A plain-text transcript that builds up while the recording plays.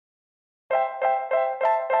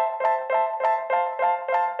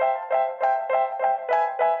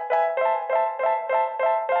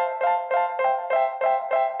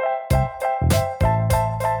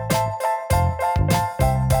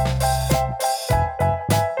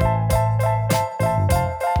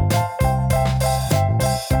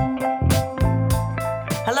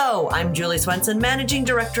Julie Swenson, Managing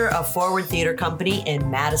Director of Forward Theater Company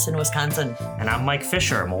in Madison, Wisconsin. And I'm Mike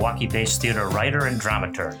Fisher, Milwaukee-based theater writer and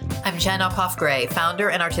dramaturg. I'm Jen Uphoff-Gray,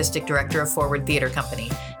 founder and artistic director of Forward Theater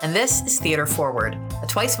Company. And this is Theater Forward, a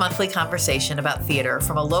twice-monthly conversation about theater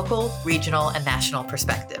from a local, regional, and national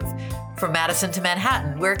perspective. From Madison to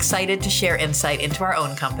Manhattan, we're excited to share insight into our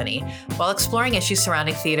own company while exploring issues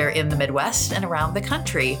surrounding theater in the Midwest and around the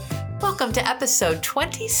country. Welcome to episode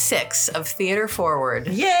 26 of Theater Forward.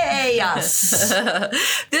 Yay, us!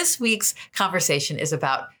 This week's conversation is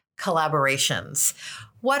about collaborations.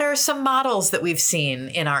 What are some models that we've seen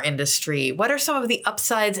in our industry? What are some of the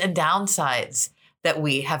upsides and downsides that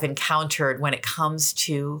we have encountered when it comes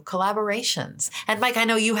to collaborations? And Mike, I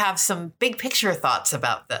know you have some big picture thoughts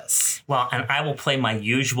about this. Well, and I will play my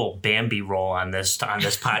usual Bambi role on this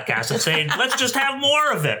podcast and say, let's just have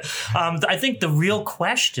more of it. I think the real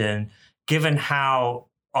question, given how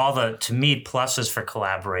all the, to me, pluses for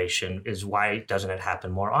collaboration is why doesn't it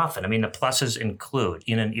happen more often? I mean, the pluses include,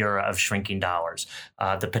 in an era of shrinking dollars,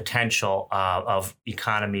 the potential of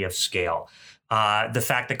economy of scale. The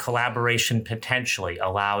fact that collaboration potentially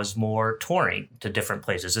allows more touring to different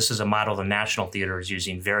places. This is a model the National Theater is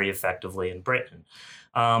using very effectively in Britain.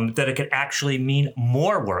 That it could actually mean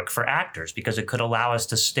more work for actors because it could allow us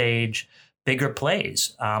to stage bigger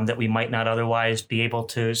plays that we might not otherwise be able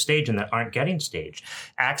to stage and that aren't getting staged.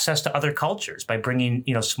 Access to other cultures by bringing,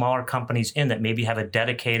 smaller companies in that maybe have a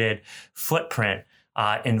dedicated footprint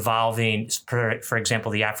involving, for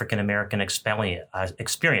example, the African American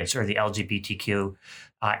experience or the LGBTQIA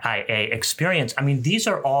experience. I mean, these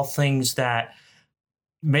are all things that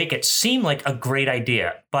make it seem like a great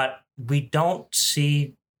idea, but we don't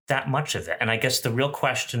see that much of it. And I guess the real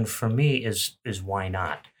question for me is why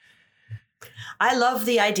not? I love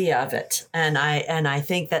the idea of it. And I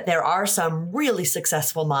think that there are some really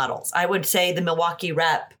successful models. I would say the Milwaukee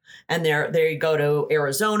Rep, and there you go to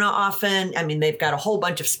Arizona often. I mean, they've got a whole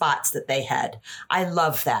bunch of spots that they had. I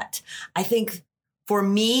love that. I think for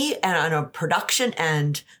me and on a production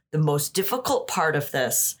end, the most difficult part of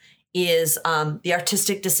this is the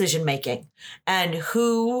artistic decision making and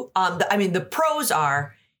the pros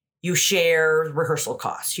are you share rehearsal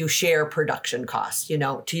costs, you share production costs,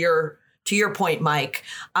 to your point, Mike,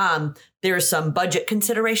 there's some budget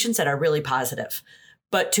considerations that are really positive.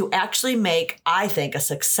 But to actually make, I think, a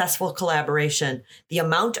successful collaboration, the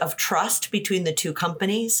amount of trust between the two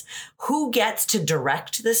companies, who gets to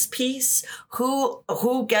direct this piece,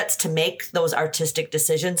 who gets to make those artistic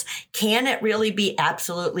decisions, can it really be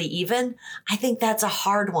absolutely even? I think that's a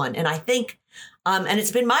hard one. And I think, and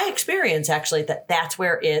it's been my experience, actually, that's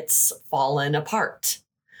where it's fallen apart.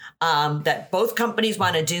 That both companies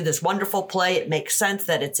want to do this wonderful play. It makes sense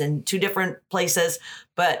that it's in two different places,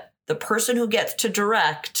 but the person who gets to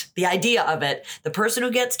direct, the idea of it, the person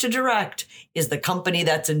who gets to direct is the company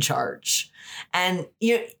that's in charge. And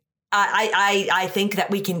I think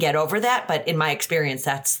that we can get over that, but in my experience,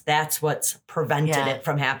 that's what's prevented it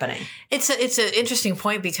from happening. It's an interesting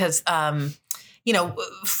point because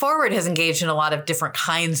Forward has engaged in a lot of different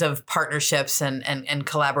kinds of partnerships and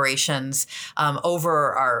collaborations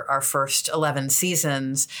over our first 11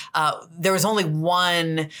 seasons. There was only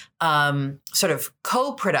one sort of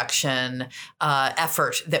co-production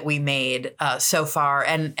effort that we made so far.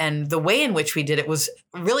 And the way in which we did it was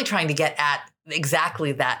really trying to get at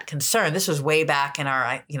exactly that concern. This was way back in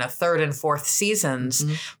our third and fourth seasons.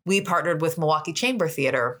 Mm-hmm. We partnered with Milwaukee Chamber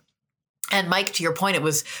Theater. And Mike, to your point, it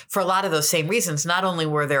was for a lot of those same reasons. Not only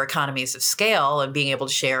were there economies of scale and being able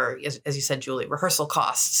to share, as you said, Julie, rehearsal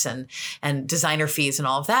costs and designer fees and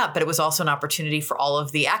all of that, but it was also an opportunity for all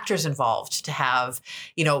of the actors involved to have,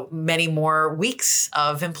 many more weeks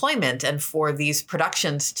of employment and for these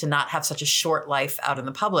productions to not have such a short life out in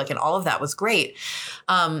the public. And all of that was great.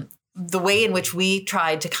 The way in which we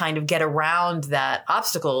tried to kind of get around that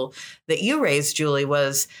obstacle that you raised, Julie,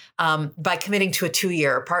 was by committing to a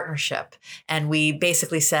 2-year partnership. And we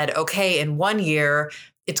basically said, okay, in 1 year,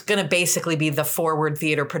 it's going to basically be the Forward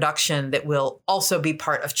Theater production that will also be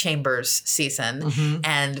part of Chambers season. Mm-hmm.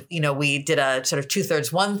 And, we did a sort of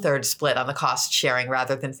 2/3, 1/3 split on the cost sharing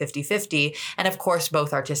rather than 50-50. And of course,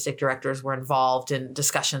 both artistic directors were involved in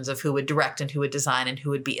discussions of who would direct and who would design and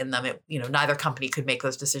who would be in them. Neither company could make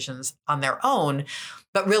those decisions on their own,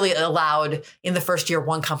 but really allowed in the first year,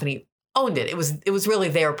 one company owned it. It was really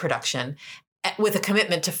their production with a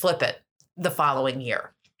commitment to flip it the following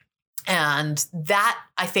year. And that,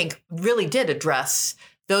 I think, really did address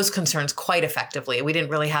those concerns quite effectively. We didn't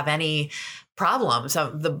really have any problems.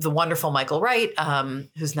 The wonderful Michael Wright,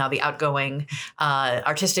 who's now the outgoing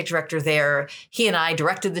artistic director there, he and I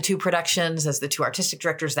directed the two productions as the two artistic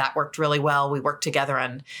directors. That worked really well. We worked together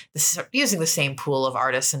on using the same pool of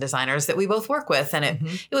artists and designers that we both work with. And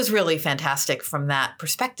it was really fantastic from that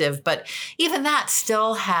perspective. But even that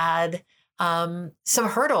still had some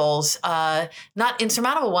hurdles, not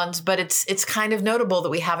insurmountable ones, but it's kind of notable that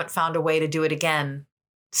we haven't found a way to do it again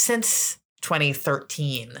since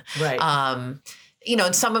 2013. Right.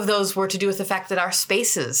 And some of those were to do with the fact that our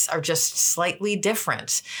spaces are just slightly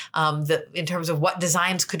different in terms of what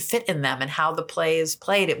designs could fit in them and how the play is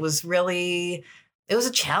played. It was a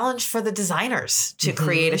challenge for the designers to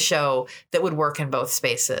create a show that would work in both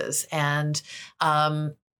spaces. And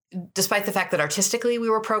despite the fact that artistically we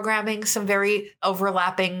were programming some very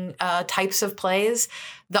overlapping types of plays,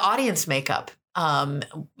 the audience makeup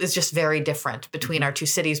is just very different between our two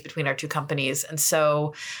cities, between our two companies. And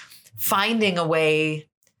so finding a way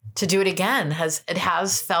to do it again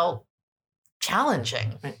has felt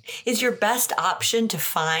challenging. Right. Is your best option to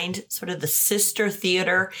find sort of the sister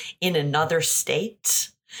theater in another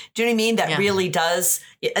state? Do you know what I mean? That really does.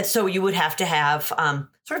 So you would have to have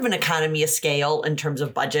sort of an economy of scale in terms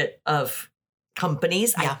of budget of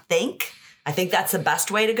companies, I think. I think that's the best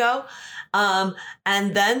way to go.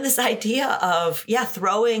 And then this idea of,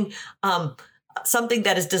 throwing something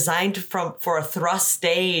that is designed for a thrust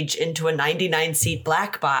stage into a 99-seat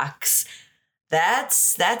black box,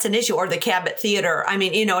 that's an issue. Or the Cabot Theater. I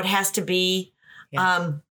mean, it has to be...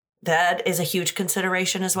 that is a huge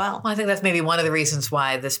consideration as well. Well, I think that's maybe one of the reasons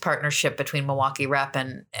why this partnership between Milwaukee Rep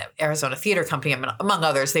and Arizona Theater Company, among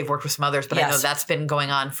others, they've worked with some others, but I know that's been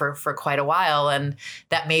going on for quite a while. And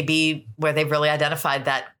that may be where they've really identified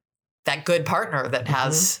that good partner that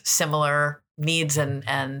has similar needs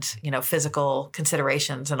and physical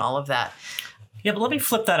considerations and all of that. Yeah, but let me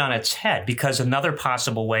flip that on its head, because another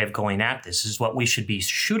possible way of going at this is what we should be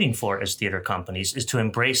shooting for as theater companies is to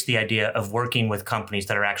embrace the idea of working with companies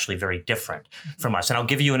that are actually very different from us. And I'll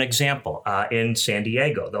give you an example. In San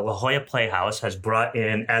Diego, the La Jolla Playhouse has brought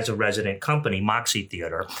in as a resident company Moxie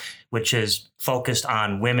Theater, which is focused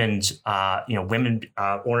on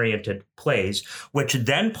women-oriented plays, which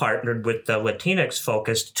then partnered with the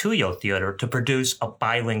Latinx-focused Tuyo Theater to produce a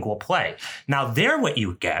bilingual play. Now, there what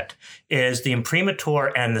you get is the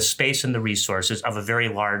imprimatur and the space and the resources of a very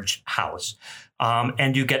large house.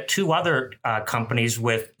 And you get two other companies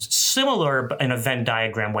with similar in a Venn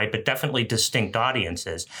diagram way, but definitely distinct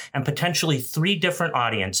audiences. And potentially 3 different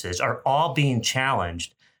audiences are all being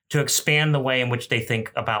challenged to expand the way in which they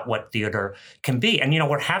think about what theater can be. And,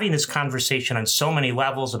 we're having this conversation on so many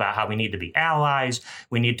levels about how we need to be allies.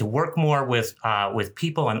 We need to work more with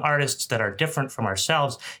people and artists that are different from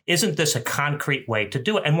ourselves. Isn't this a concrete way to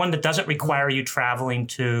do it? And one that doesn't require you traveling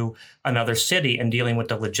to another city and dealing with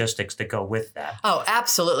the logistics that go with that. Oh,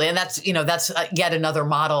 absolutely. And that's yet another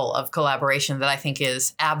model of collaboration that I think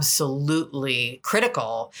is absolutely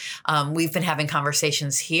critical. We've been having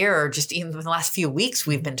conversations here, just even in the last few weeks,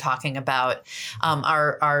 we've been talking about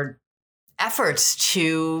our efforts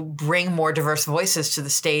to bring more diverse voices to the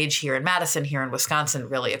stage here in Madison, here in Wisconsin,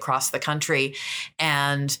 really across the country.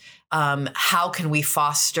 And how can we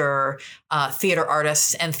foster theater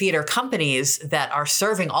artists and theater companies that are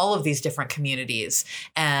serving all of these different communities?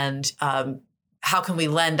 And how can we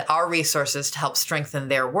lend our resources to help strengthen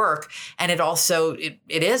their work? And it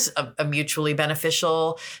is a mutually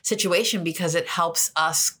beneficial situation because it helps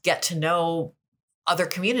us get to know other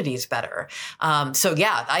communities better. I'm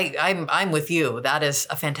with you. That is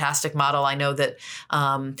a fantastic model. I know that,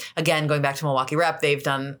 again, going back to Milwaukee Rep, they've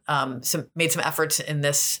done made some efforts in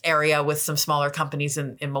this area with some smaller companies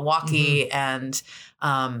in Milwaukee. And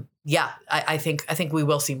I think we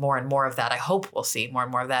will see more and more of that. I hope we'll see more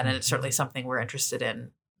and more of that. And it's certainly something we're interested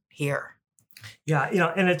in here. Yeah,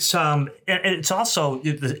 and it's also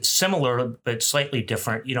similar but slightly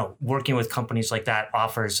different. Working with companies like that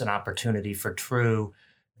offers an opportunity for true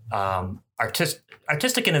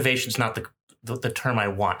artistic innovation is not the term I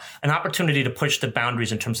want. An opportunity to push the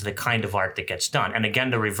boundaries in terms of the kind of art that gets done. And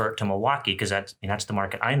again, to revert to Milwaukee, because that's the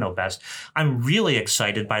market I know best, I'm really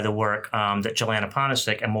excited by the work that Jelena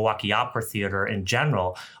Ponisic and Milwaukee Opera Theater in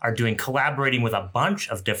general are doing, collaborating with a bunch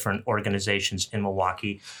of different organizations in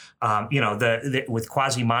Milwaukee. With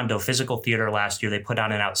Quasimodo Physical Theater last year, they put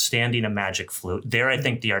on an outstanding A Magic Flute. There, I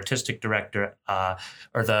think the artistic director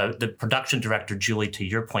or the production director, Julie, to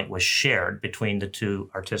your point, was shared between the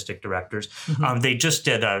two artistic directors. They just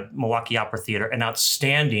did Milwaukee Opera Theater, an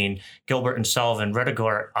outstanding Gilbert and Sullivan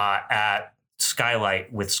Rittigor at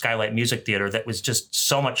Skylight with Skylight Music Theater that was just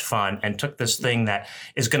so much fun, and took this thing that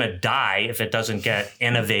is going to die if it doesn't get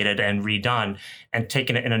innovated and redone and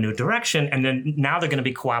taken it in a new direction. And then now they're going to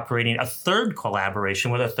be cooperating, a third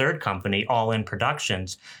collaboration with a third company, All In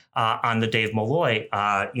Productions, on the Dave Malloy,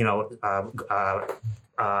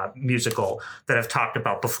 musical that I've talked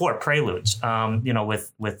about before, Preludes,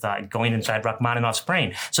 with Going Inside Rachmaninoff's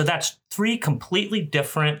Brain. So that's three completely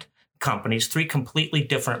different companies, three completely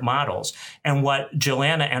different models. And what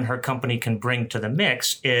Joanna and her company can bring to the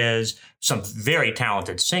mix is some very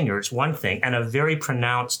talented singers, one thing, and a very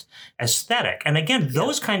pronounced aesthetic. And again,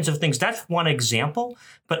 those kinds of things, that's one example,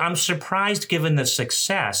 but I'm surprised given the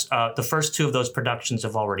success. The first two of those productions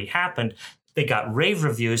have already happened. They got rave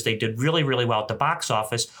reviews. They did really, really well at the box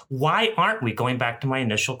office. Why aren't we, going back to my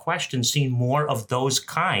initial question, seeing more of those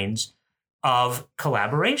kinds of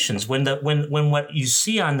collaborations when what you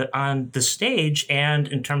see on the stage and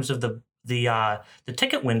in terms of the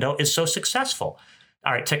ticket window is so successful?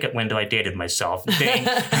 All right, ticket window, I dated myself. Dang.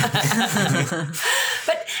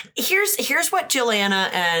 But here's what Joanna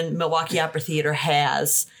and Milwaukee Opera Theater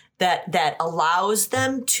has that allows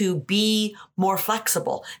them to be more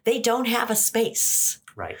flexible. They don't have a space.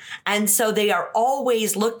 Right. And so they are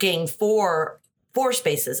always looking for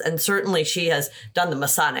spaces. And certainly she has done the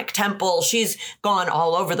Masonic Temple. She's gone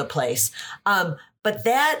all over the place. But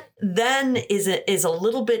that then is a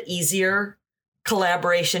little bit easier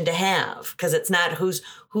collaboration to have, because it's not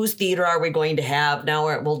whose theater are we going to have now,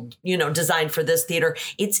 or we'll design for this theater.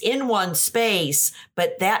 It's in one space,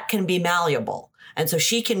 but that can be malleable. And so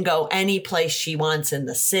she can go any place she wants in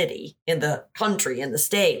the city, in the country, in the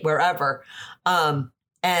state, wherever,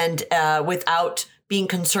 and without being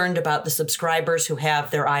concerned about the subscribers who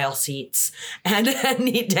have their aisle seats and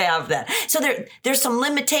need to have that. So there's some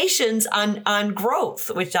limitations on growth,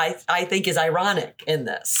 which I think is ironic in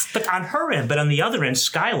this. But on her end, but on the other end,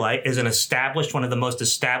 Skylight is one of the most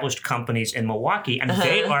established companies in Milwaukee, and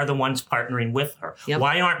they are the ones partnering with her. Yep.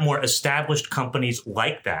 Why aren't more established companies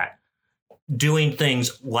like that doing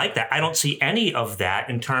things like that? I don't see any of that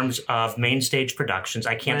in terms of main stage productions.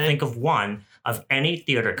 I can't think of one of any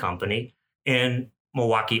theater company in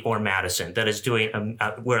Milwaukee or Madison that is doing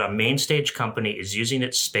where a main stage company is using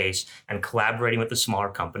its space and collaborating with a smaller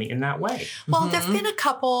company in that way. Well, there've been a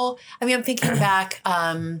couple. I mean, I'm thinking back.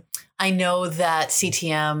 I know that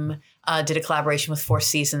CTM did a collaboration with Four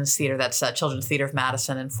Seasons Theater. That's Children's Theater of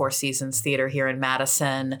Madison and Four Seasons Theater here in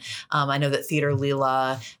Madison. I know that Theater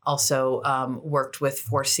Lila also worked with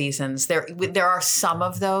Four Seasons. There are some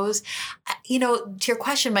of those. To your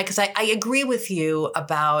question, Mike, because I agree with you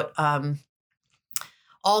about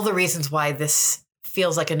all the reasons why this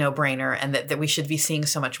feels like a no-brainer and that we should be seeing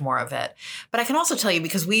so much more of it. But I can also tell you,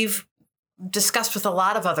 because we've discussed with a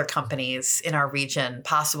lot of other companies in our region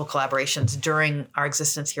possible collaborations during our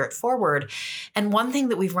existence here at Forward. And one thing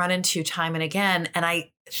that we've run into time and again, and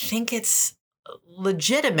I think it's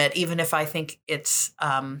legitimate, even if I think it's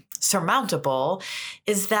surmountable,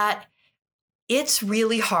 is that it's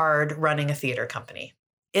really hard running a theater company.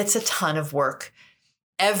 It's a ton of work.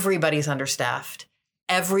 Everybody's understaffed.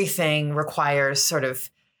 Everything requires sort of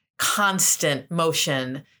constant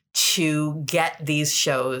motion to get these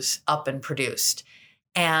shows up and produced.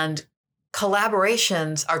 And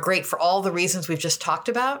collaborations are great for all the reasons we've just talked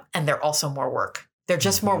about, and they're also more work. They're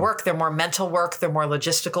just more work. They're more mental work. They're more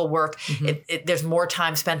logistical work. There's more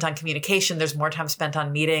time spent on communication. There's more time spent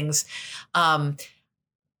on meetings. Again,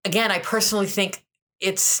 I personally think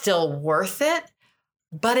it's still worth it,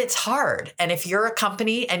 but it's hard. And if you're a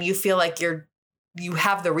company and you feel like you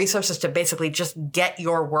have the resources to basically just get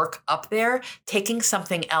your work up there, taking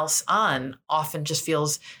something else on often just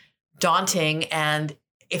feels daunting. And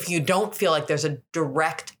if you don't feel like there's a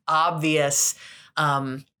direct, obvious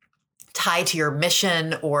tie to your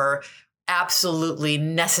mission or absolutely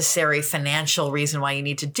necessary financial reason why you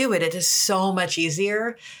need to do it, it is so much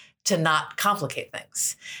easier to not complicate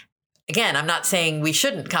things. Again, I'm not saying we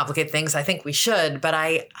shouldn't complicate things. I think we should, but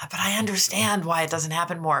I understand why it doesn't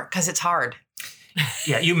happen more, because it's hard.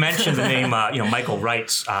 Yeah, you mentioned the name, Michael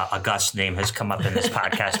Wright's august name has come up in this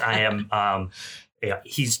podcast.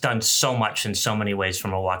 He's done so much in so many ways for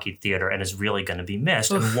Milwaukee theater and is really going to be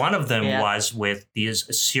missed. And one of them was with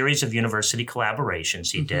these series of university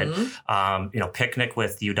collaborations he did. Picnic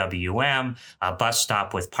with UWM, Bus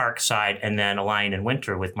Stop with Parkside, and then A Lion in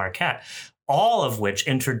Winter with Marquette. All of which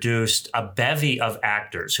introduced a bevy of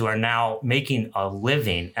actors who are now making a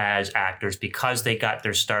living as actors because they got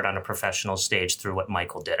their start on a professional stage through what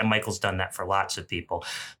Michael did. And Michael's done that for lots of people.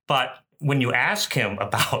 But when you ask him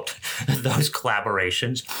about those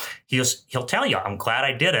collaborations, he'll tell you, I'm glad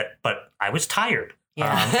I did it, but I was tired.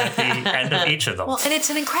 at the end of each of them. Well, and it's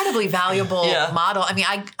an incredibly valuable model. I mean,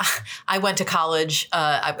 I went to college.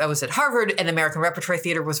 I was at Harvard, and American Repertory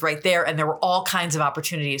Theater was right there, and there were all kinds of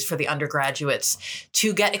opportunities for the undergraduates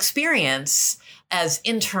to get experience as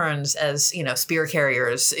interns, as spear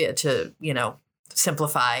carriers, to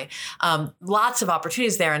simplify. Lots of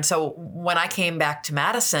opportunities there, and so when I came back to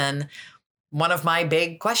Madison, one of my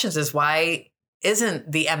big questions is why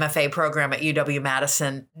isn't the MFA program at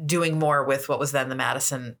UW-Madison doing more with what was then the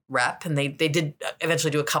Madison Rep? And they did eventually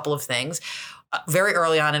do a couple of things. Very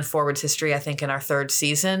early on in Forward's history, I think in our third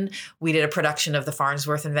season, we did a production of The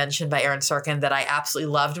Farnsworth Invention by Aaron Sorkin that I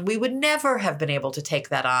absolutely loved. And we would never have been able to take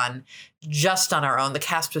that on just on our own. The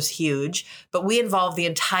cast was huge, but we involved the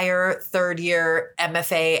entire third-year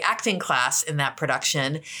MFA acting class in that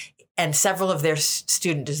production and several of their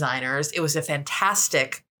student designers. It was a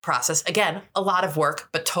fantastic process. Again, a lot of work,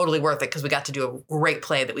 but totally worth it because we got to do a great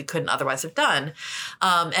play that we couldn't otherwise have done.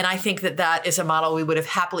 And I think that is a model we would have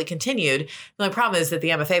happily continued. The only problem is that the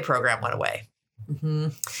MFA program went away. Mm-hmm.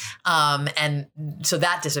 And so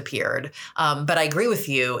that disappeared. But I agree with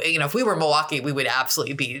you. If we were Milwaukee, we would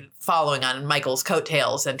absolutely be following on Michael's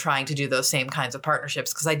coattails and trying to do those same kinds of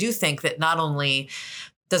partnerships. Because I do think that not only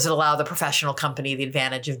does it allow the professional company the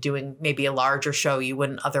advantage of doing maybe a larger show you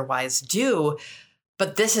wouldn't otherwise do,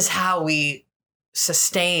 but this is how we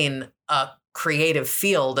sustain a creative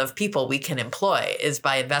field of people we can employ, is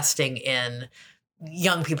by investing in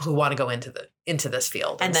young people who want to go into this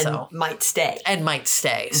field. And then might stay.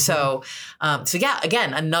 Mm-hmm. So yeah,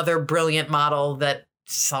 again, another brilliant model that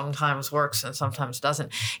sometimes works and sometimes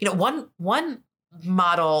doesn't. One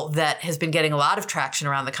model that has been getting a lot of traction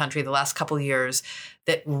around the country the last couple of years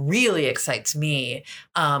that really excites me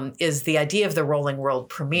is the idea of the Rolling World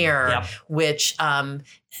premiere, which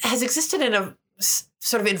has existed in a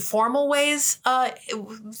sort of informal ways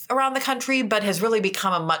around the country, but has really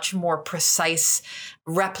become a much more precise,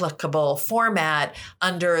 replicable format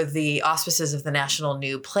under the auspices of the National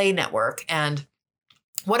New Play Network. And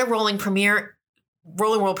what a Rolling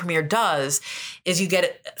World premiere does is you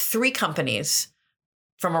get 3 companies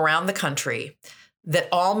from around the country that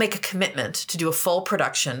all make a commitment to do a full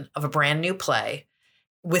production of a brand new play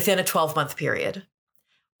within a 12-month period,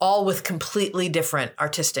 all with completely different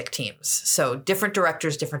artistic teams. So different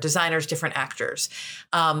directors, different designers, different actors.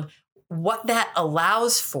 What that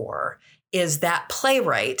allows for is that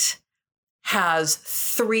playwright has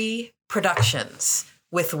 3 productions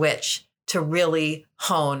with which to really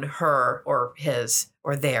hone her or his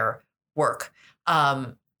or their work.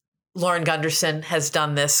 Lauren Gunderson has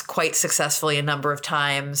done this quite successfully a number of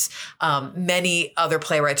times. Many other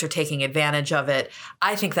playwrights are taking advantage of it.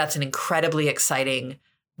 I think that's an incredibly exciting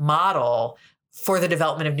model for the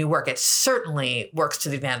development of new work. It certainly works to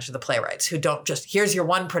the advantage of the playwrights who don't just, here's your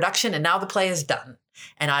one production and now the play is done.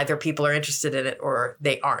 And either people are interested in it or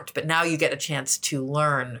they aren't. But now you get a chance to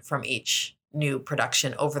learn from each new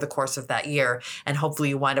production over the course of that year. And hopefully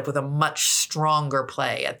you wind up with a much stronger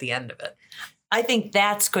play at the end of it. I think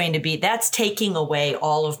that's taking away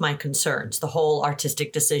all of my concerns, the whole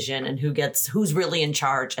artistic decision and who's really in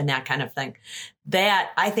charge and that kind of thing. That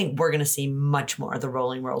I think we're going to see much more of the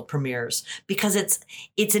Rolling World premieres because if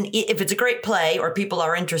it's a great play or people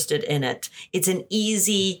are interested in it, it's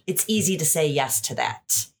easy to say yes to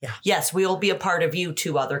that. Yeah. Yes, we will be a part of you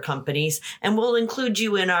 2 other companies and we'll include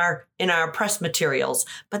you in our press materials.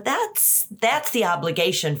 But that's the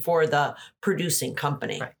obligation for the producing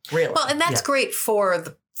company. Right. Really. Well, and that's great for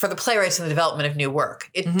the playwrights and the development of new work.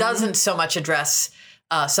 It doesn't so much address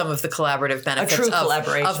some of the collaborative benefits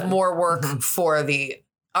of more work for the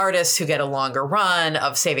artists who get a longer run,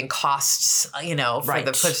 of saving costs, for the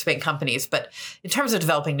participating companies. But in terms of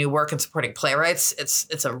developing new work and supporting playwrights,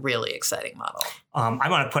 it's a really exciting model. I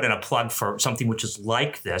want to put in a plug for something which is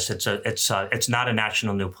like this. It's not a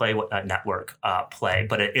National New Play Network play,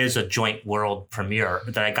 but it is a joint world premiere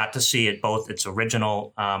that I got to see at both its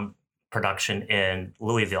original production in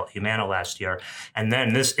Louisville, Humana last year, and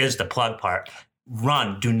then this is the plug part.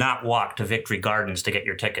 Do not walk to Victory Gardens to get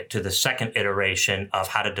your ticket to the second iteration of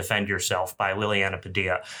How to Defend Yourself by Liliana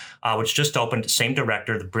Padilla, which just opened. Same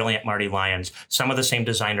director, the brilliant Marty Lyons, some of the same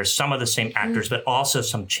designers, some of the same actors, but also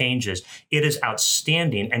some changes. It is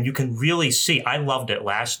outstanding, and you can really see, I loved it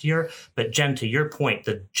last year, but Jen, to your point,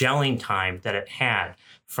 the gelling time that it had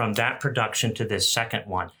from that production to this second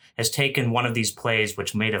one has taken one of these plays,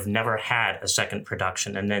 which may have never had a second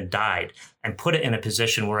production and then died, and put it in a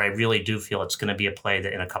position where I really do feel it's going to be a play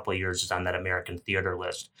that in a couple of years is on that American Theater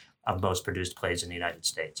list of most produced plays in the United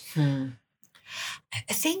States.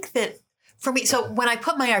 I think that For me, so when I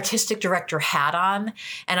put my artistic director hat on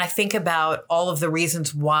and I think about all of the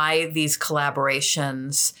reasons why these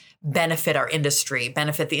collaborations benefit our industry,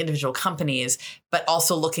 benefit the individual companies, but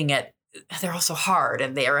also looking at they're also hard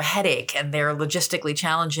and they're a headache and they're logistically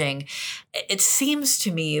challenging. It seems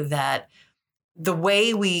to me that the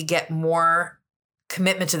way we get more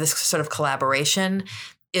commitment to this sort of collaboration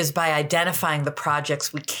is by identifying the projects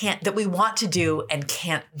that we want to do and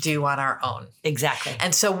can't do on our own. Exactly.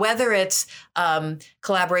 And so whether it's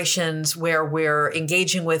collaborations where we're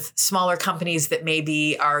engaging with smaller companies that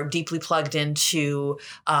maybe are deeply plugged into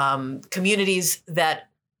communities that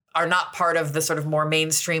are not part of the sort of more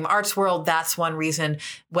mainstream arts world, that's one reason.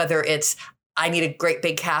 Whether it's I need a great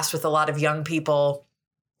big cast with a lot of young people,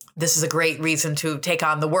 this is a great reason to take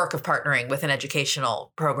on the work of partnering with an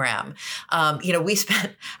educational program. I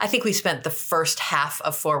think we spent the first half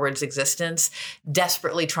of Forward's existence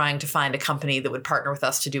desperately trying to find a company that would partner with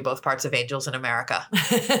us to do both parts of Angels in America.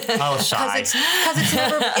 Oh, sigh.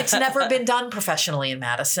 Because it's never been done professionally in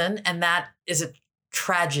Madison, and that is a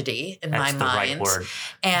tragedy in my mind. That's the right word.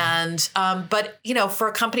 And but for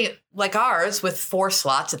a company like ours with 4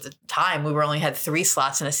 slots at the time, we only had 3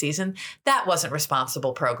 slots in a season. That wasn't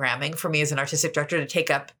responsible programming for me as an artistic director to take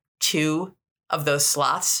up 2 of those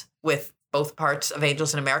slots with both parts of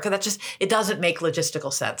Angels in America. It doesn't make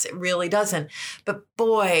logistical sense. It really doesn't. But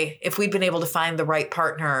boy, if we'd been able to find the right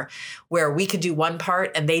partner where we could do one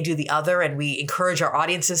part and they do the other, and we encourage our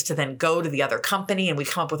audiences to then go to the other company, and we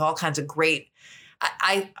come up with all kinds of great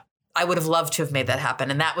I would have loved to have made that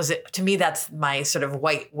happen. And that was it. To me, that's my sort of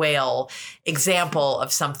white whale example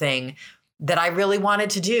of something that I really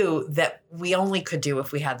wanted to do that we only could do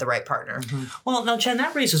if we had the right partner. Mm-hmm. Well, now, Jen,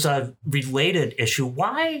 that raises a related issue.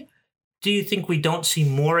 Why do you think we don't see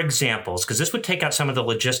more examples? Because this would take out some of the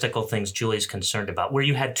logistical things Julie's concerned about, where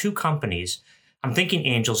you had 2 companies. I'm thinking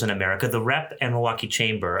Angels in America, the Rep and Milwaukee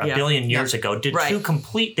Chamber a billion years ago did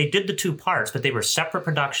they did the 2 parts, but they were separate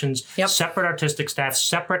productions, separate artistic staff,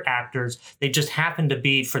 separate actors. They just happened to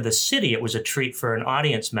be, for the city, it was a treat for an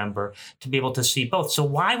audience member to be able to see both. So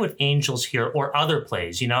why would Angels here or other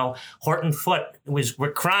plays, Horton Foote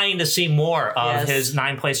we're crying to see more of his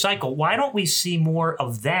 9-play cycle. Why don't we see more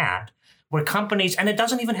of that where companies, and it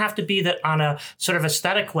doesn't even have to be that on a sort of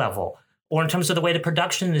aesthetic level, or in terms of the way the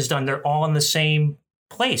production is done, they're all in the same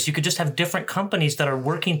place. You could just have different companies that are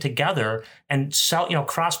working together and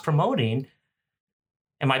cross-promoting.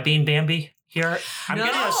 Am I being Bambi here? I'm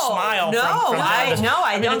getting a smile.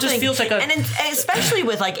 I don't it just think, feels like and especially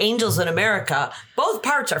with like Angels in America, both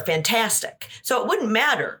parts are fantastic. So it wouldn't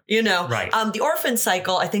matter, Right. The Orphan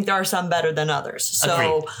Cycle, I think there are some better than others.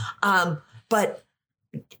 So, but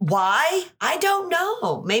why? I don't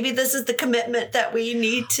know. Maybe this is the commitment that we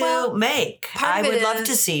need to make. I would love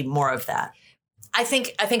to see more of that. I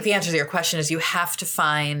think the answer to your question is you have to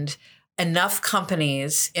find enough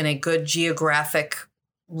companies in a good geographic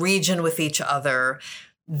region with each other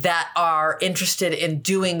that are interested in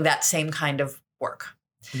doing that same kind of work.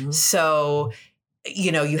 Mm-hmm. So,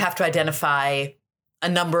 you have to identify a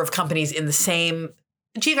number of companies in the same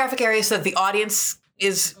geographic area so that the audience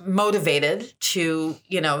is motivated to,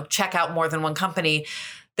 check out more than one company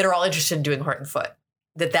that are all interested in doing Horton Foote,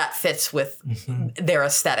 that fits with their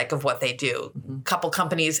aesthetic of what they do. Couple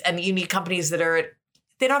companies, and you need companies they don't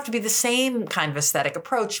have to be the same kind of aesthetic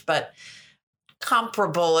approach, but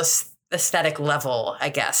comparable aesthetic level, I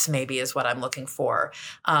guess, maybe is what I'm looking for.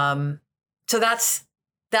 So that's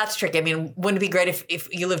tricky. I mean, wouldn't it be great if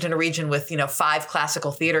you lived in a region with, 5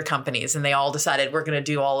 classical theater companies and they all decided we're going to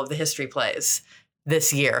do all of the history plays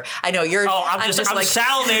this year? I know you're. Oh, I'm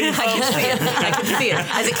salivating. I can see it.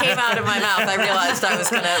 As it came out of my mouth, I realized I was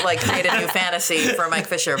going to create a new fantasy for Mike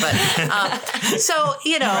Fisher. But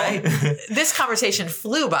this conversation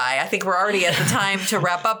flew by. I think we're already at the time to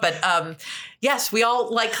wrap up. But yes, we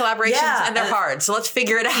all like collaborations and they're hard. So let's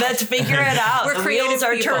figure it out. We're the wheels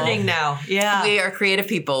are turning now. Yeah, we are creative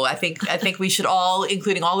people. I think we should all,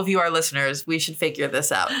 including all of you, our listeners, we should figure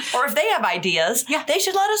this out. Or if they have ideas, they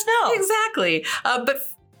should let us know. Exactly. But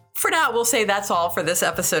for now, we'll say that's all for this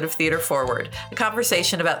episode of Theater Forward, a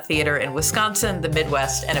conversation about theater in Wisconsin, the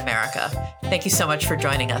Midwest, and America. Thank you so much for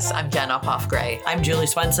joining us. I'm Jen Uphoff-Gray. I'm Julie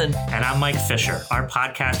Swenson. And I'm Mike Fisher. Our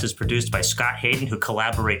podcast is produced by Scott Hayden, who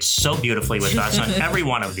collaborates so beautifully with us on every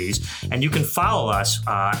one of these. And you can follow us,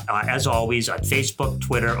 as always, on Facebook,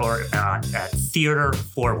 Twitter, or at Theater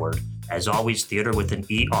Forward. As always, theater with an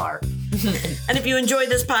ER. And if you enjoyed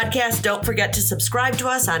this podcast, don't forget to subscribe to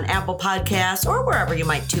us on Apple Podcasts or wherever you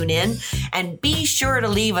might tune in. And be sure to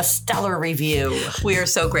leave a stellar review. We are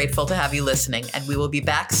so grateful to have you listening, and we will be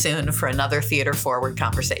back soon for another Theater Forward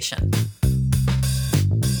conversation.